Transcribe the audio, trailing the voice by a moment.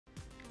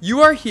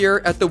You are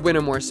here at the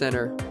Whittemore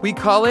Center. We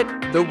call it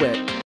the Whit.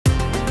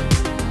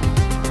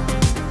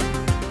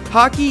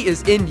 Hockey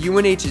is in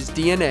UNH's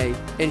DNA,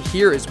 and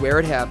here is where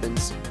it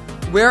happens.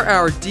 Where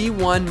our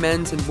D1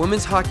 men's and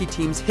women's hockey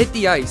teams hit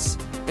the ice,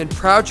 and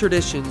proud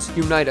traditions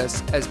unite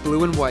us as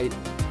blue and white.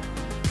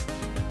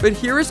 But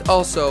here is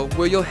also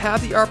where you'll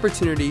have the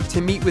opportunity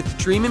to meet with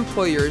dream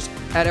employers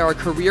at our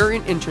career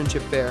and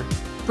internship fair.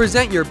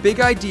 Present your big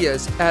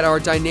ideas at our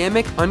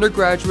dynamic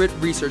undergraduate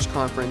research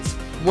conference,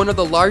 one of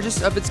the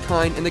largest of its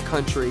kind in the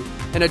country,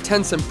 and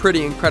attend some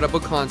pretty incredible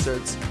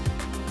concerts.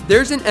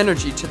 There's an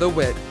energy to the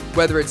Whit,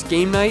 whether it's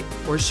game night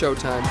or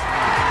showtime.